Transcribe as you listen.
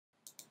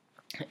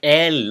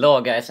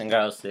Hello guys and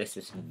girls, this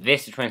is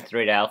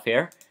Tryhard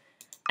here,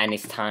 and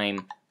it's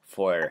time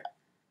for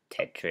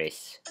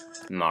Tetris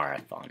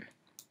Marathon.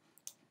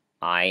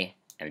 I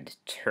am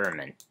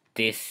determined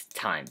this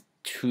time,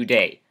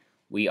 today,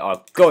 we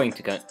are going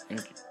to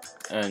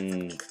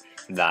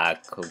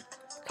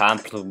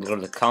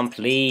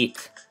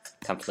complete,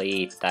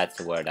 that's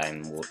the word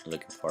I'm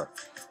looking for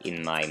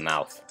in my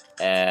mouth.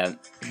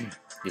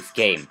 This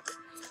game,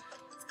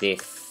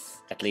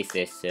 at least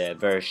this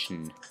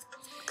version.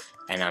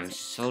 And I'm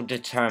so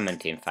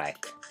determined, in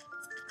fact,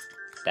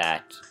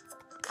 that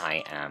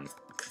I am.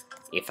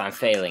 If I'm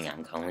failing,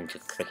 I'm going to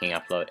freaking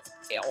upload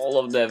all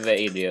of the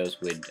videos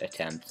with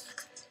attempts.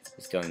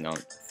 It's going on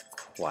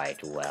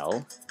quite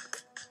well.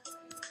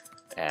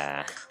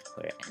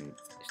 We're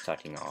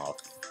starting off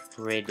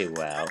pretty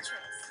well.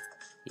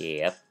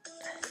 Yep,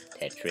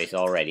 Tetris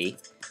already.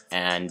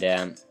 And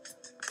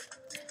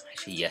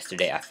actually,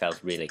 yesterday I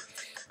felt really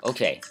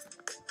okay.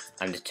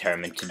 I'm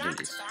determined to do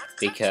this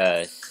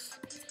because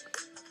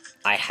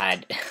I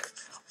had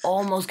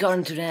almost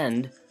gotten to the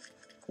end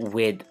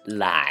with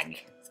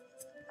lag.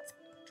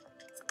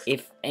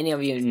 If any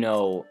of you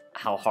know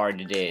how hard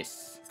it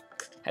is,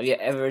 have you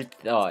ever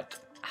thought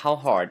how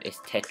hard is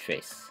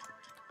Tetris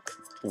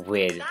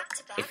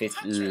if it's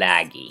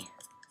laggy?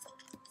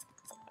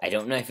 I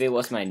don't know if it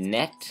was my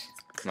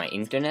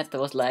internet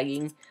that was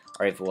lagging,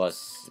 or if it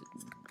was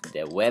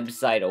the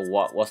website or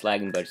what was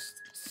lagging, but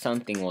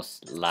something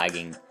was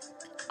lagging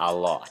a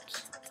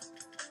lot.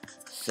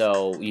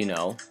 So, you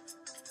know,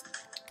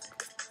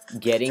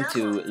 getting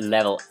to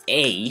level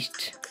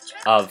 8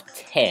 of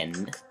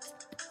 10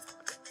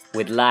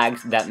 with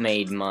lags that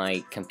made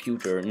my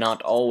computer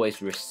not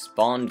always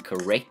respond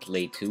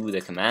correctly to the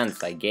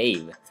commands I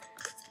gave.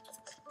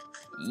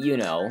 You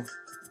know,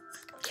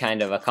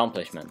 kind of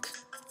accomplishment.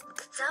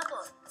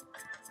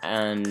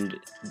 And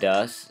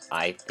thus,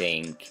 I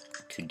think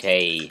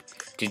today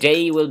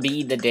will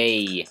be the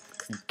day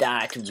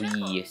that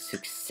we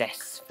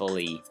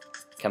successfully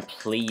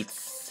complete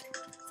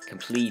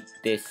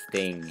this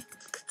thing.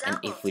 And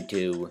if we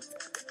do,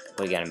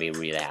 we're gonna be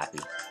really happy.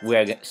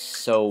 We're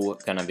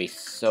gonna be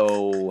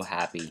so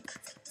happy.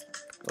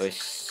 We're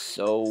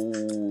so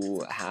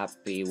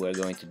happy. We're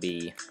going to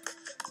be.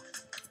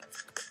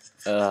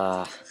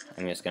 I'm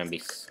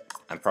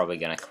probably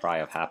gonna cry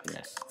of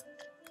happiness.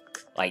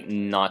 Like,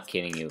 not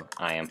kidding you.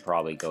 I am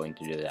probably going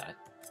to do that.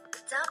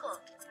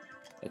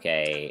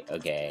 Okay.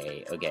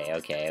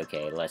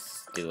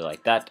 Let's do it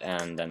like that,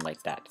 and then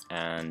like that,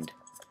 and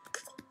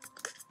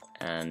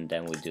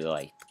then we do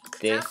like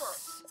this,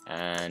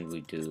 and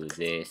we do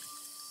this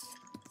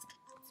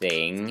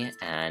thing,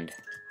 and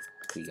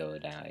we go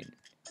down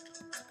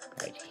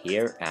right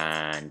here,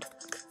 and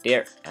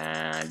there,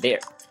 and there,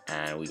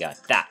 and we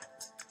got that,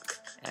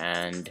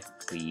 and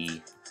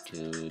we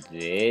do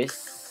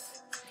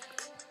this.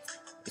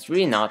 It's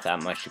really not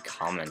that much to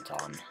comment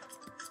on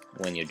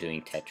when you're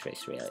doing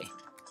Tetris, really.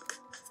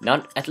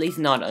 At least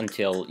not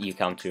until you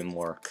come to a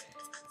more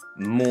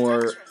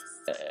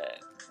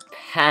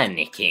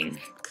panicking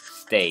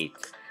state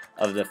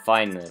of the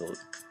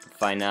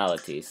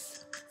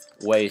finalities,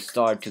 where you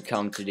start to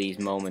come to these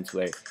moments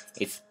where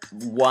it's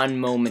one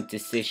moment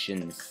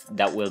decisions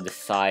that will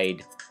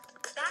decide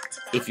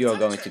if you're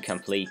going to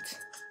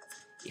complete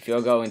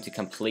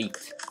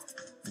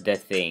the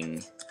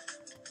thing.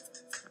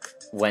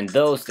 When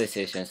those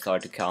decisions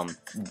start to come,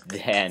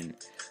 then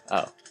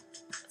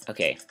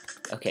okay,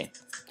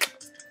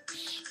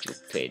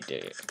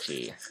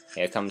 stupidity.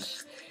 Here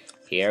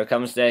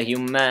comes the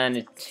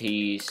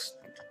humanities.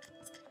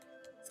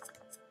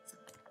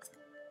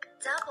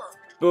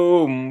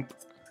 Boom.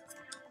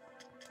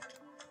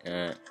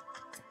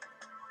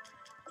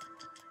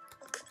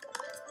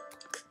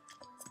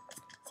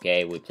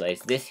 Okay, we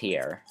place this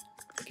here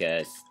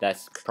because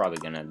that's probably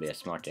gonna be a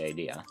smart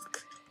idea.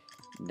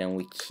 Then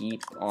we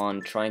keep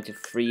on trying to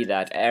free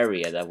that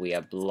area that we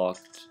have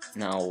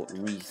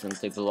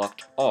recently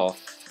blocked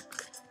off.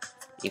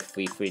 If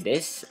we free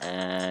this,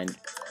 and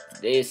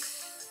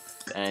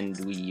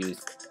we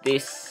use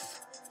this.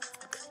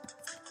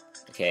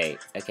 Okay.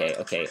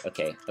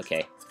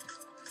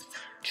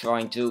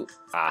 Trying to,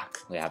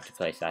 we have to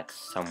place that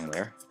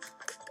somewhere.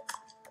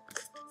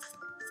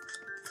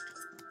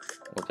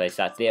 We'll place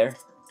that there.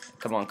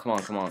 Come on.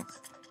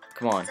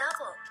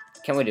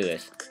 Can we do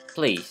this?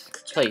 Please,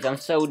 I'm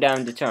so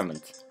damn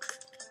determined.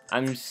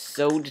 I'm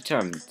so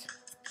determined.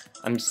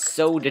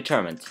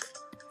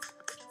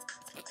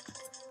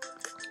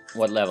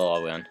 What level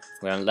are we on?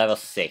 We're on level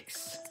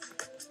 6.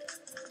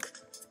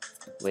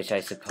 Which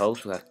I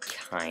suppose we're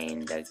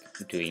kinda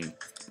doing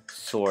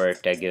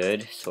sorta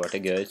good. We're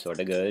doing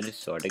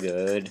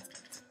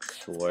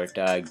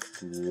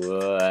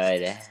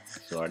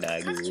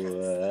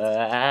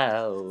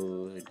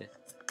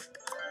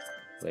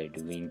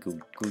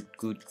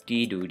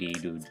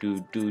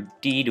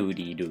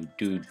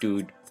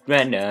good.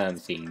 Random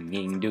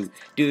singing do.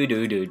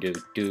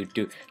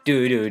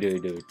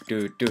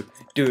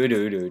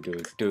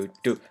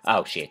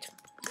 Oh shit.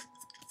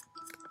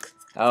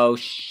 Oh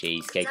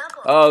cheesecake.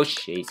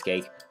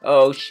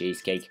 Oh,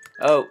 cheesecake.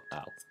 Oh,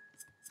 oh.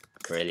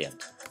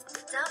 Brilliant.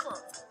 Double.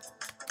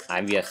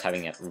 I'm just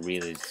having a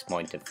really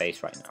disappointed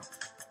face right now.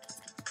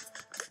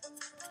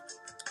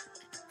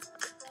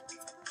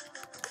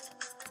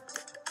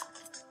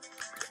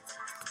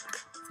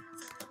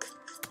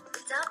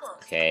 Double.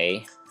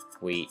 Okay,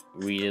 we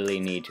really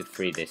need to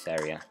free this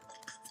area.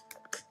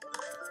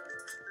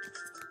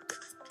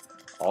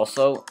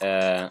 Also,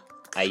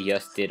 I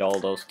just did all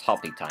those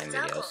topic time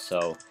videos,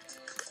 so,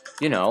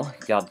 you know,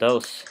 got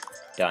those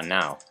done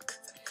now.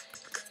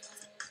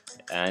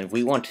 And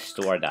we want to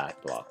store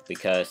that block,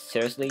 because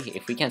seriously,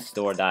 if we can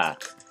store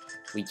that,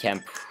 we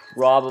can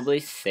probably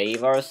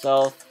save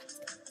ourselves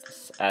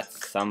at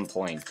some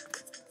point.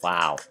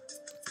 Wow.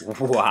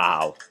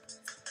 Wow.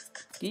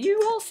 Did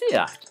you all see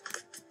that?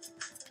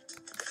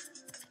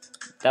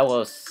 That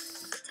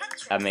was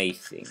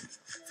amazing.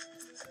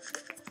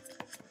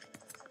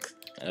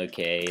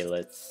 Okay,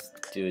 let's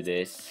do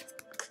this.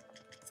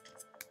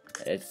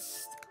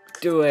 Let's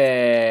do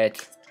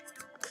it!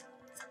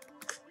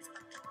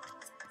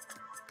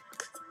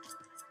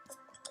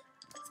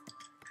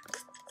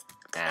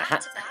 Aha!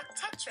 Back-to-back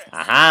Tetris.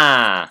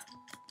 Aha!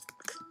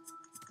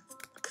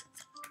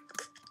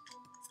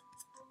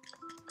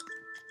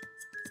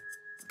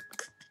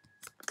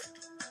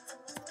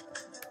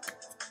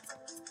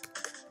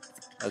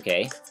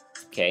 Okay,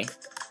 okay.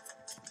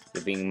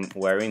 You're being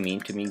very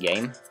mean to me,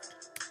 game.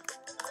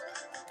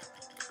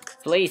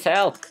 Please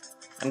help!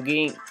 I'm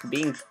being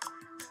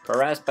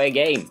harassed by a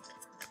game.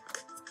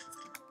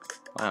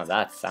 Wow,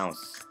 that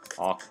sounds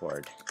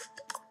awkward.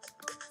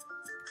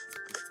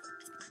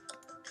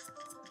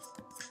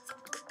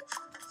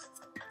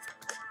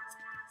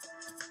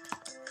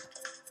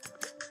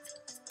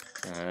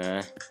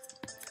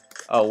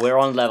 Oh, we're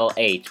on level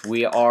 8.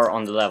 We are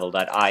on the level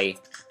that I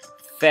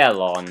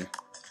fell on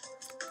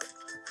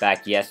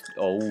back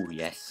oh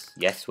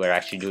yes, we're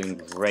actually doing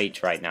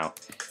great right now.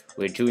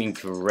 We're doing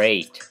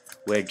great.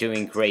 We're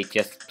doing great.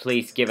 Just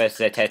please give us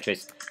the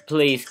Tetris.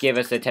 Please give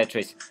us the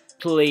Tetris.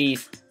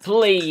 Please,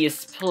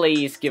 please,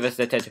 please give us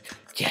the Tetris.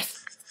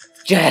 Yes!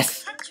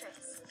 Yes!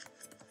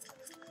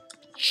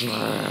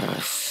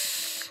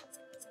 Yes!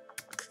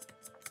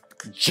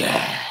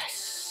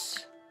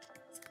 Yes!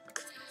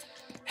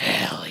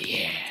 Hell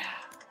yeah!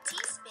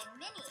 T-spin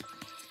mini.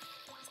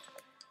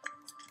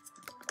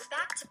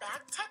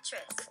 Back-to-back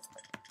Tetris.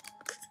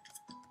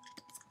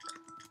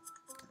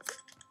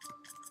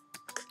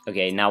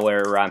 Okay, now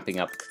we're ramping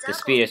up. The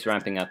speed is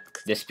ramping up.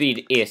 The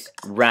speed is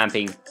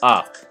ramping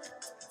up.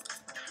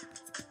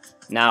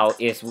 Now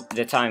is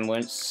the time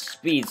when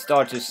speed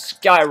starts to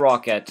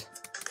skyrocket.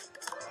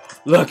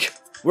 Look!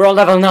 We're on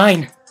level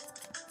 9!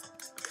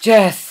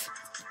 Yes!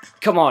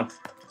 Come on!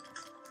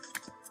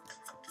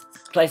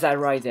 Place that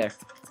right there.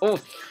 Oh!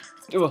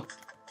 Oh.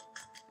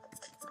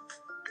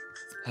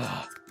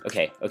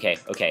 Okay, okay,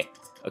 okay,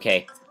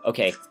 okay,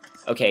 okay,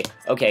 okay,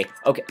 okay,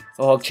 okay.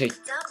 Oh, shit.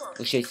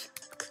 Oh, jeez.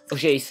 Oh,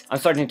 jeez. I'm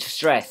starting to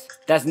stress.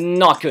 That's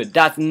not good.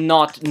 That's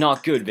not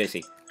good,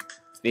 Busy.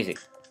 Busy.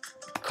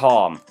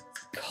 Calm.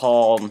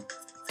 Calm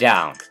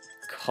down.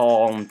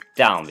 Calm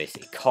down,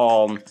 Busy.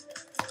 Calm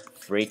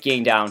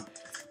freaking down.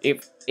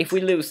 If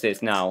we lose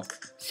this now,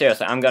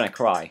 seriously, I'm gonna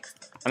cry.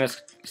 I'm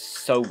just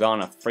so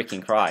gonna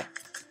freaking cry.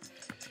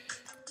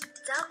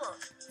 Double.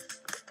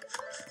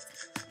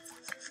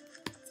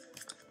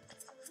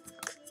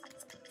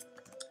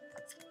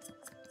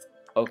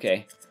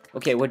 Okay.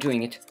 Okay, we're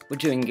doing it. We're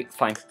doing it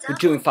fine. We're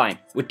doing fine.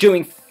 We're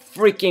doing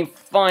freaking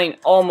fine,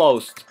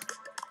 almost.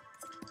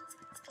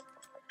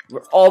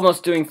 We're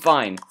almost doing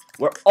fine.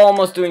 We're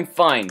almost doing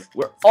fine.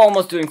 We're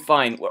almost doing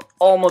fine. We're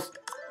almost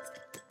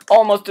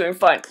doing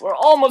fine. We're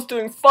almost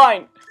doing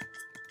fine.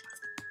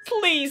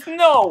 Please,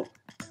 no.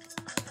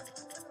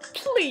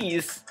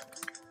 Please.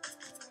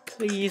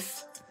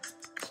 Please.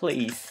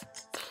 Please.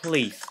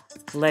 Please.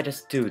 Let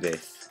us do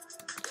this.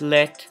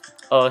 Let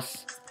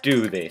us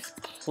do this.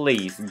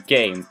 Please,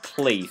 game,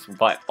 please,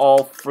 by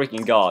all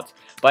freaking gods,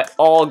 by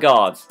all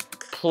gods,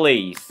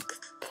 please,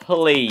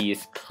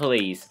 please,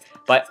 please,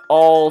 by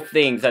all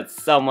things that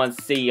someone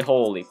see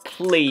holy,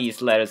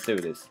 please let us do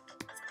this.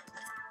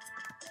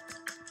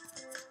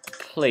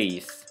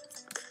 Please,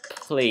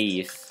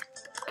 please,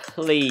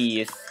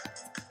 please,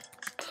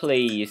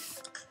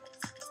 please,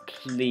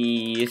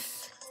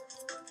 please,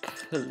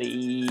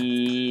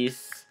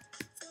 please,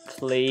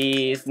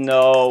 please,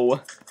 no.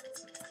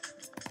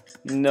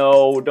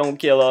 No, don't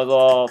kill us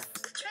off.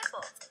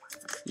 Triple.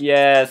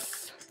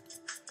 Yes.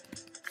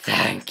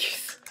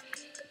 Thanks.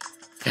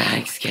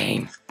 Thanks,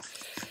 game.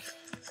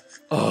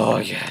 Oh,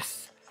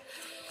 yes.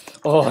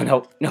 Oh,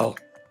 no, no.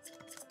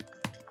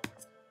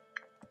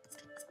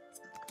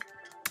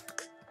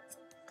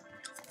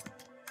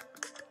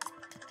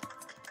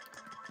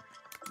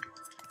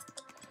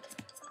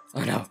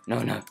 Oh, no,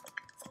 no, no.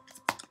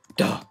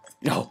 Duh.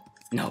 No,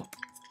 no.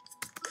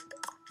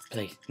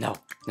 Please, no,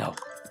 no.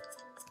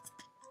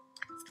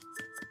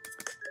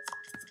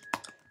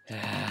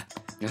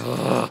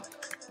 No.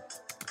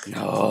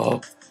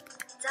 No.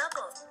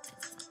 Double.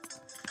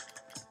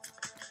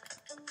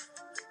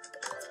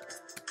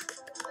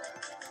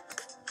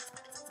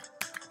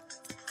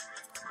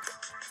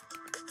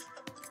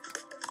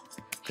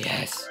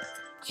 Yes.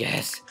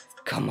 Yes.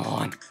 Come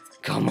on.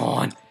 Come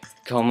on.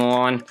 Come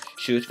on.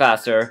 Shoot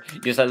faster.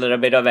 Use a little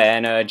bit of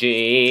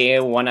energy.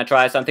 Wanna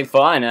try something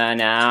fun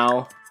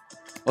now?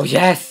 Oh,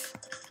 yes.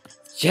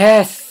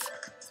 Yes.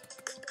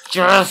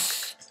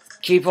 Yes.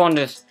 Keep on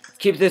this.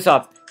 Keep this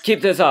up.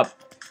 Keep this up.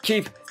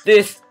 Keep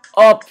this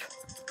up.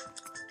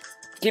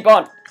 Keep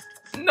on.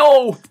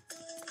 No.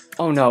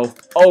 Oh no.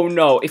 Oh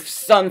no. If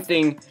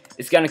something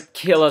is gonna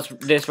kill us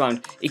this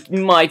round, it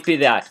might be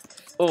that.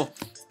 Oh.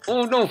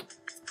 Oh no.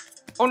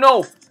 Oh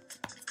no.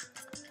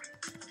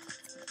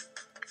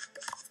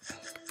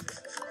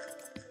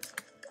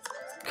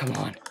 Come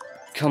on.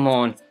 Come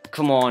on.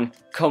 Come on.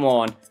 Come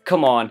on.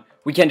 Come on.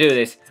 We can do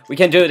this. We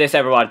can do this,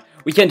 everyone.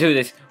 We can do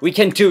this. We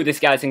can do this,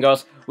 guys and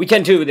girls. We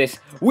can do this.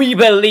 We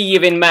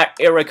believe in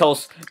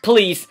miracles.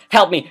 Please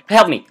help me.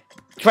 Help me.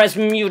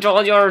 Transmute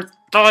all your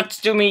thoughts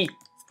to me.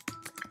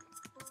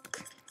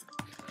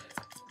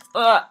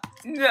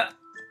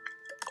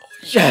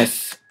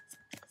 Yes.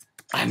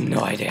 I have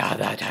no idea how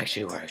that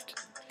actually worked.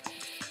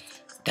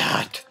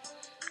 That.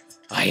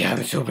 I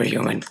am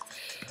superhuman.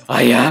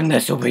 I am the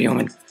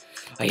superhuman.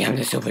 I am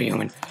the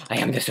superhuman. I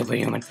am the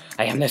superhuman.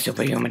 I am the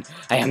superhuman.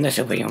 I am the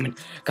superhuman.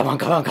 Come on,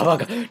 come on, come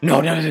on.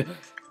 No, no, no.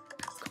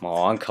 Come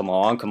on, come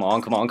on, come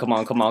on, come on, come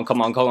on, come on,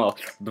 come on, come on.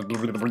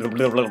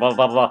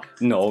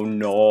 No,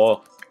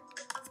 no.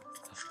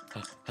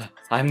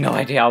 I have no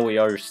idea how we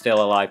are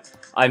still alive.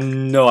 I have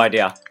no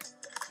idea.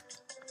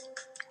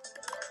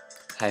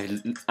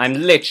 I'm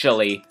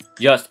literally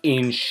just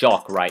in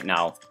shock right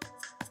now.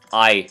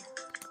 I've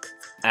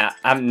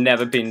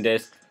never been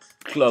this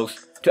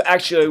close to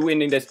actually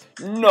winning this.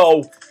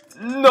 No!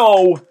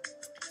 No!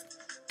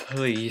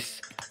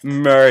 Please.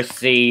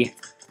 Mercy.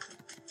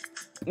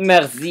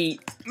 Merci.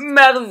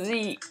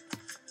 Merci.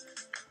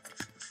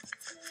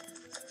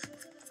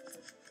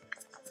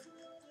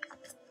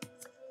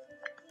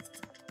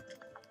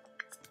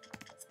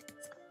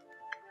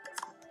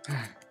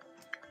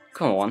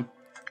 Come on.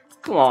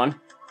 Come on.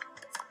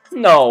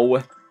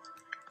 No.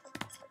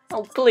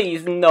 Oh,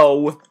 please,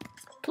 no.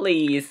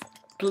 Please.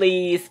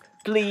 Please.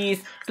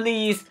 Please.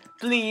 Please.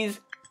 Please.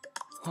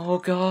 Oh,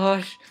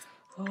 gosh.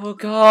 Oh,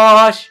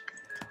 gosh.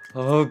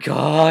 Oh,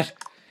 God.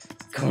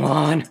 Come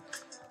on.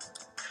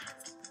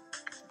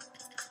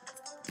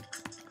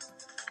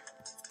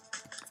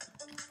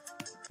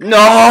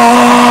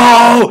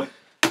 No!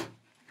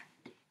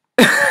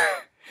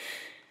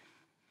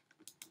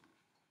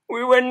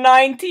 We were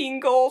 19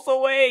 goals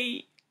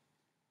away.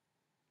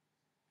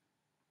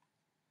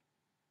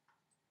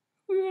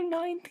 We were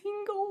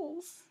 19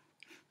 goals.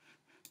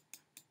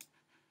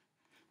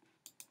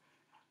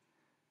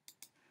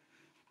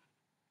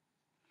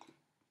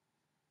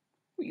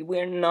 We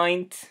were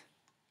ninth.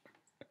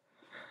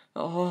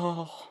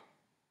 Oh.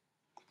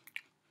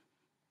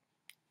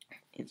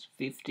 It's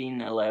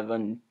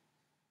 15-11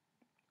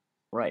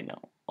 right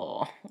now.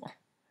 Oh.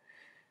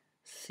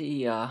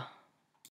 See ya.